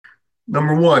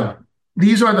Number one,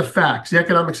 these are the facts. The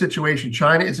economic situation.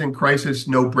 China is in crisis.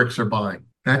 No bricks are buying.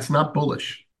 That's not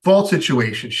bullish. Fault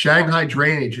situation. Shanghai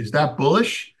drainage. Is that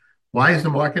bullish? Why is the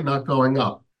market not going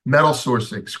up? Metal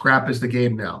sourcing. Scrap is the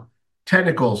game now.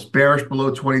 Technicals. Bearish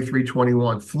below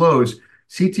 23.21. Flows.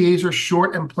 CTAs are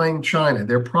short and playing China.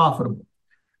 They're profitable.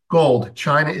 Gold.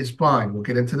 China is buying. We'll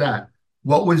get into that.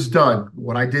 What was done?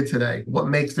 What I did today. What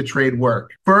makes the trade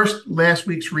work? First, last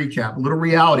week's recap. A little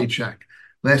reality check.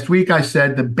 Last week, I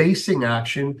said the basing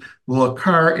action will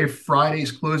occur if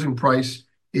Friday's closing price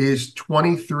is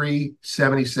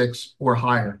 23.76 or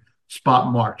higher.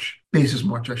 Spot March, basis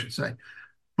March, I should say.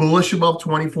 Bullish above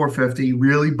 24.50,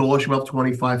 really bullish above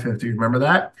 25.50. Remember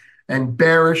that? And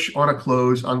bearish on a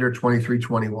close under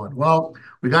 23.21. Well,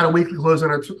 we got a weekly close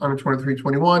under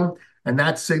 23.21, and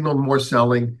that signaled more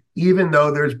selling, even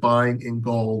though there's buying in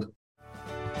gold